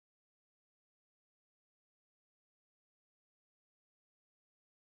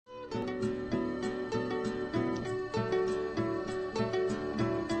Hey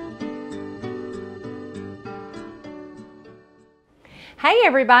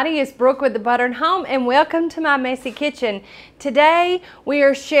everybody, it's Brooke with the Buttered Home and welcome to my messy kitchen. Today we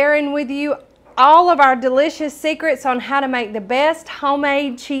are sharing with you all of our delicious secrets on how to make the best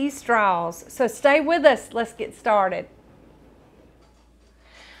homemade cheese straws. So stay with us, let's get started.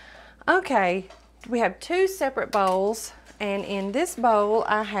 Okay, we have two separate bowls, and in this bowl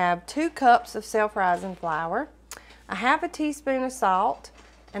I have 2 cups of self-rising flour, a half a teaspoon of salt,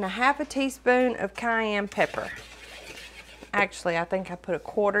 and a half a teaspoon of cayenne pepper. Actually, I think I put a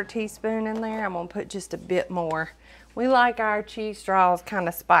 1/4 teaspoon in there. I'm gonna put just a bit more. We like our cheese straws kind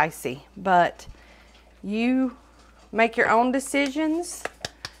of spicy, but you make your own decisions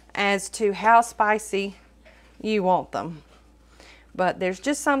as to how spicy you want them. But there's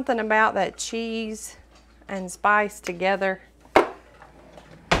just something about that cheese and spice together.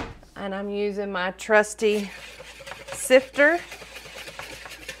 And I'm using my trusty sifter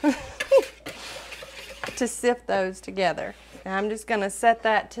to sift those together. Now I'm just going to set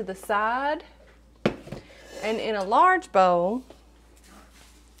that to the side, and in a large bowl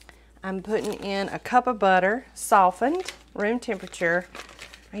I'm putting in a cup of butter, softened, room temperature.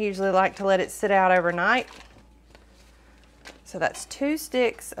 I usually like to let it sit out overnight. So that's 2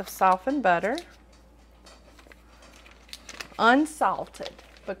 sticks of softened butter, unsalted,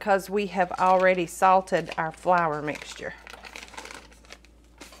 because we have already salted our flour mixture.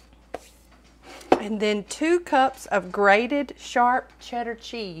 And then 2 cups of grated sharp cheddar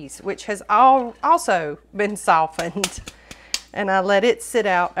cheese, which has also been softened. And I let it sit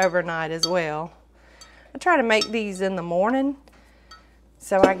out overnight as well. I try to make these in the morning,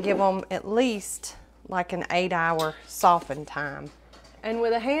 so I give them at least like an 8-hour soften time. And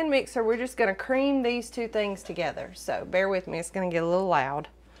with a hand mixer, we're just gonna cream these 2 things together. So bear with me, it's gonna get a little loud.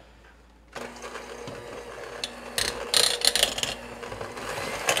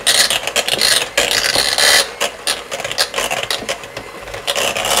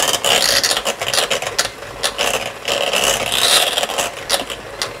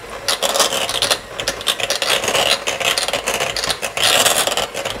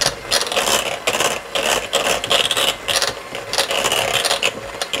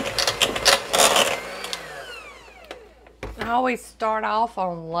 I always start off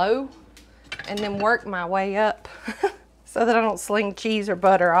on low and then work my way up so that I don't sling cheese or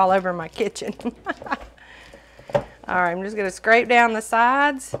butter all over my kitchen. All right, I'm just going to scrape down the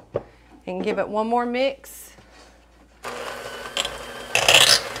sides and give it one more mix.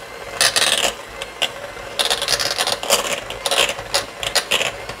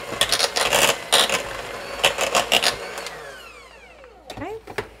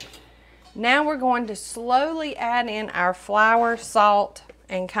 Now we're going to slowly add in our flour, salt,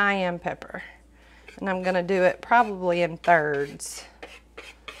 and cayenne pepper. And I'm going to do it probably in thirds.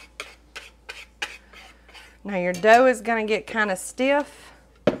 Now your dough is going to get kind of stiff,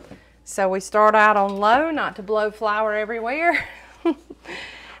 so we start out on low, not to blow flour everywhere,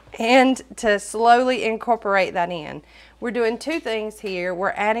 and to slowly incorporate that in. We're doing 2 things here.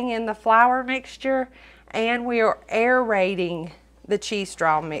 We're adding in the flour mixture, and we are aerating the cheese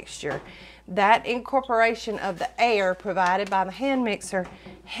straw mixture. That incorporation of the air provided by the hand mixer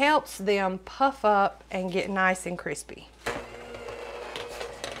helps them puff up and get nice and crispy.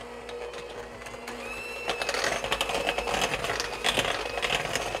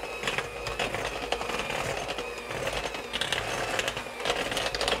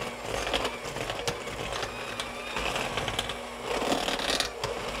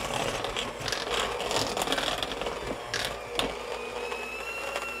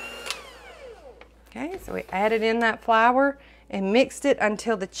 Okay, so we added in that flour and mixed it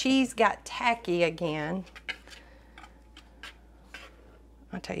until the cheese got tacky again.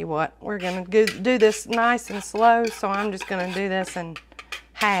 I'll tell you what, we're going to do this nice and slow, so I'm just going to do this in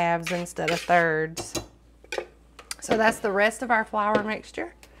halves instead of thirds. So that's the rest of our flour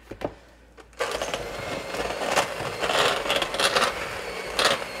mixture.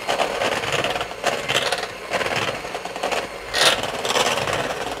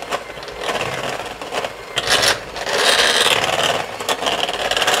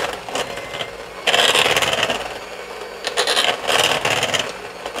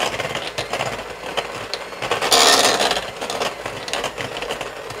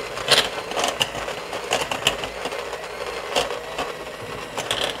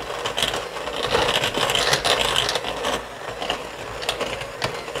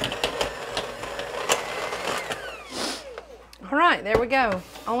 All right, there we go.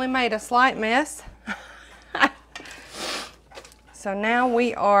 Only made a slight mess. So now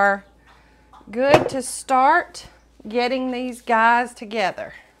we are good to start getting these guys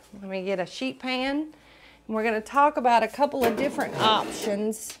together. Let me get a sheet pan, and we're going to talk about a couple of different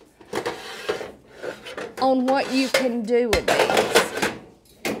options on what you can do with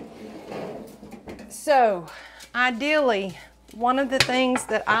these. So, ideally, one of the things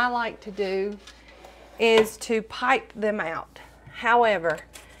that I like to do is to pipe them out. However,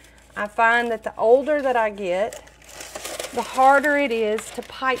 I find that the older that I get, the harder it is to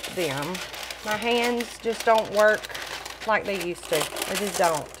pipe them. My hands just don't work like they used to. They just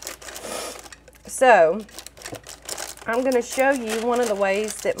don't. So, I'm going to show you one of the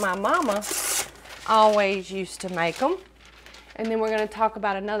ways that my mama always used to make them. And then we're going to talk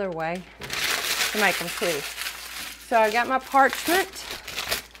about another way to make them too. So I got my parchment.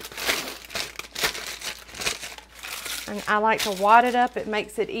 And I like to wad it up. It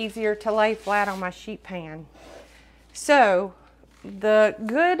makes it easier to lay flat on my sheet pan. So, the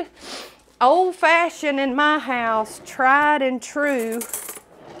good old-fashioned in my house, tried and true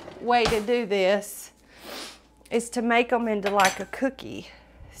way to do this is to make them into like a cookie.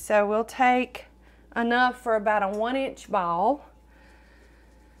 So we'll take enough for about a 1-inch ball,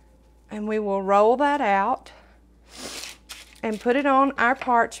 and we will roll that out and put it on our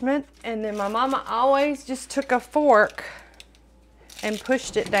parchment. And then my mama always just took a fork and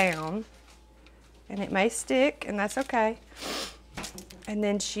pushed it down, and it may stick, and that's okay. And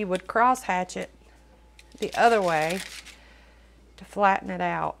then she would cross hatch it the other way to flatten it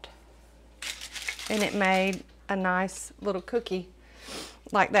out, and it made a nice little cookie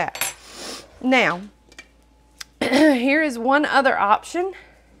like that. Now, here is one other option.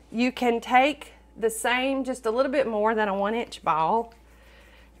 You can take the same, just a little bit more than a 1-inch ball,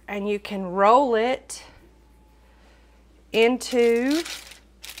 and you can roll it into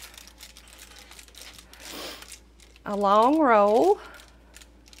a long roll.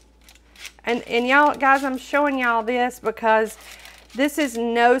 And y'all, guys, I'm showing y'all this because this is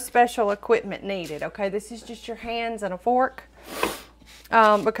no special equipment needed, okay? This is just your hands and a fork.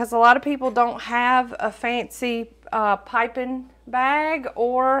 Because a lot of people don't have a fancy piping bag,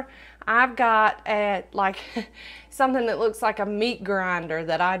 or I've got like something that looks like a meat grinder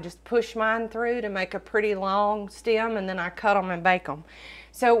that I just push mine through to make a pretty long stem, and then I cut them and bake them.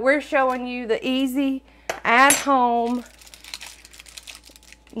 So we're showing you the easy, at-home,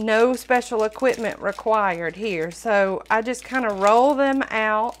 no special equipment required here. So I just kind of roll them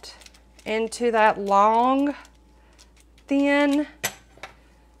out into that long, thin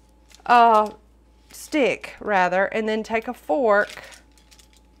stick, rather, and then take a fork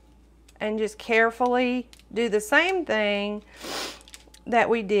and just carefully do the same thing that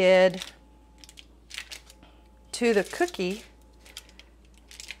we did to the cookie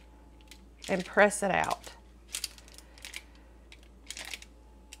and press it out.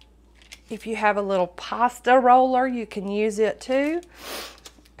 If you have a little pasta roller, you can use it too.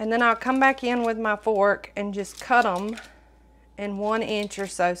 And then I'll come back in with my fork and just cut them in 1-inch or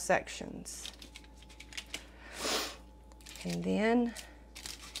so sections. And then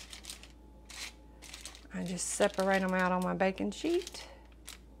I just separate them out on my baking sheet.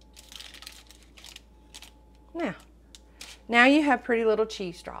 Now you have pretty little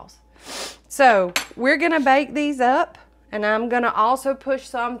cheese straws. So we're gonna bake these up, and I'm gonna also push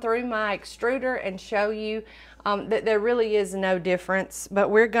some through my extruder and show you that there really is no difference, but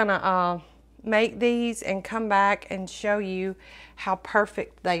we're gonna make these and come back and show you how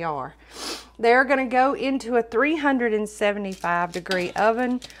perfect they are. They're gonna go into a 375-degree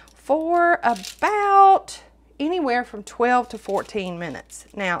oven for about anywhere from 12 to 14 minutes.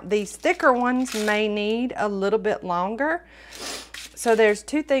 Now, these thicker ones may need a little bit longer. So there's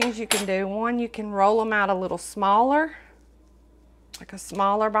two things you can do. One, you can roll them out a little smaller, like a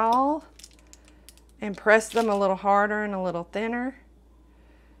smaller ball, and press them a little harder and a little thinner.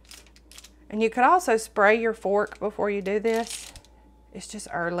 And you could also spray your fork before you do this. It's just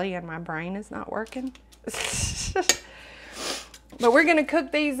early and my brain is not working. But we're gonna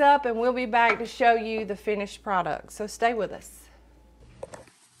cook these up and we'll be back to show you the finished product. So stay with us.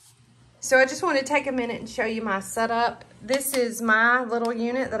 So I just want to take a minute and show you my setup. This is my little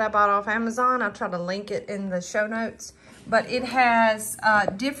unit that I bought off Amazon. I'll try to link it in the show notes. But it has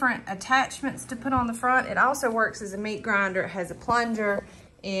different attachments to put on the front. It also works as a meat grinder. It has a plunger.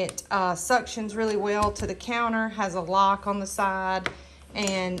 It suctions really well to the counter, has a lock on the side,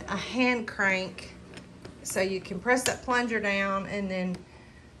 and a hand crank. So you can press that plunger down and then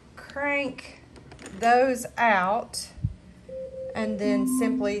crank those out, and then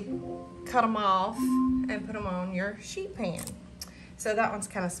simply cut them off and put them on your sheet pan. So that one's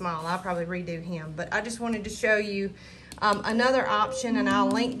kind of small. I'll probably redo him. But I just wanted to show you another option, and I'll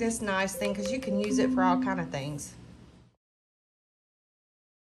link this nice thing because you can use it for all kind of things.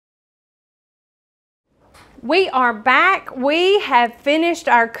 We are back. We have finished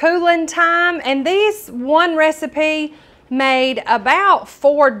our cooling time, and this one recipe made about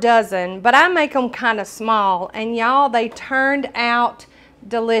 4 dozen, but I make them kind of small, and y'all, they turned out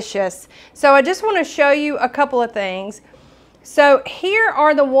delicious. So I just want to show you a couple of things. So here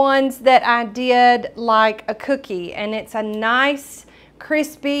are the ones that I did like a cookie, and it's a nice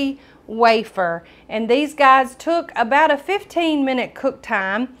crispy wafer, and these guys took about a 15-minute cook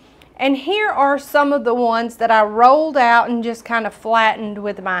time. And here are some of the ones that I rolled out and just kind of flattened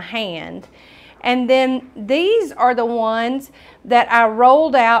with my hand. And then these are the ones that I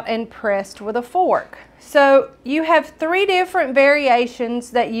rolled out and pressed with a fork. So you have 3 different variations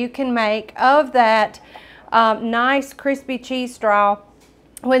that you can make of that nice crispy cheese straw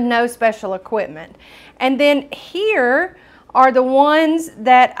with no special equipment. And then here are the ones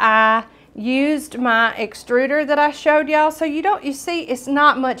that I used my extruder that I showed y'all. So you see it's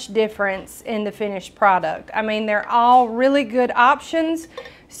not much difference in the finished product. I mean, they're all really good options.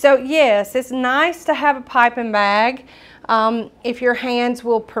 So yes, it's nice to have a piping bag if your hands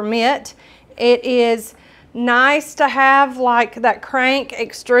will permit. It is nice to have like that crank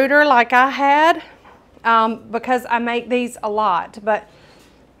extruder like I had because I make these a lot. But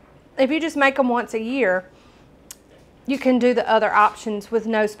if you just make them once a year, you can do the other options with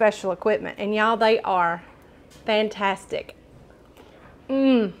no special equipment. And y'all, they are fantastic.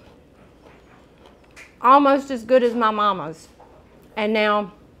 Almost as good as my mama's. And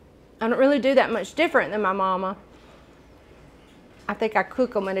now, I don't really do that much different than my mama. I think I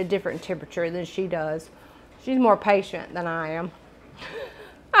cook them at a different temperature than she does. She's more patient than I am.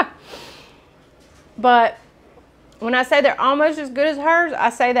 But when I say they're almost as good as hers,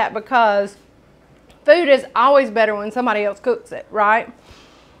 I say that because food is always better when somebody else cooks it, right?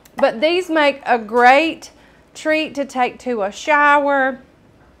 But these make a great treat to take to a shower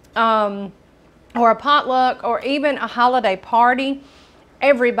or a potluck or even a holiday party.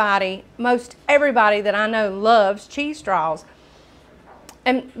 Everybody, most everybody that I know loves cheese straws.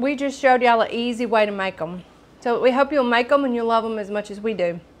 And we just showed y'all an easy way to make them. So we hope you'll make them and you'll love them as much as we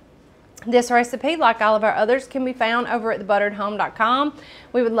do. This recipe, like all of our others, can be found over at thebutteredhome.com.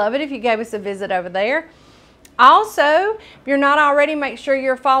 We would love it if you gave us a visit over there. Also, if you're not already, make sure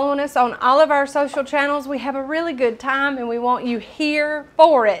you're following us on all of our social channels. We have a really good time and we want you here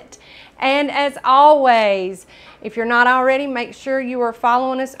for it. And as always, if you're not already, make sure you are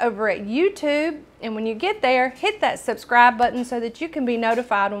following us over at YouTube. And when you get there, hit that subscribe button so that you can be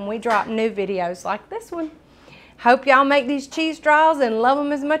notified when we drop new videos like this one. Hope y'all make these cheese straws and love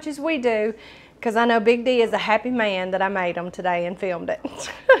them as much as we do, because I know Big D is a happy man that I made them today and filmed it.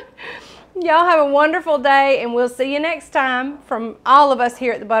 Y'all have a wonderful day, and we'll see you next time. From all of us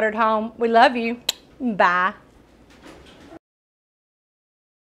here at The Buttered Home, we love you. Bye.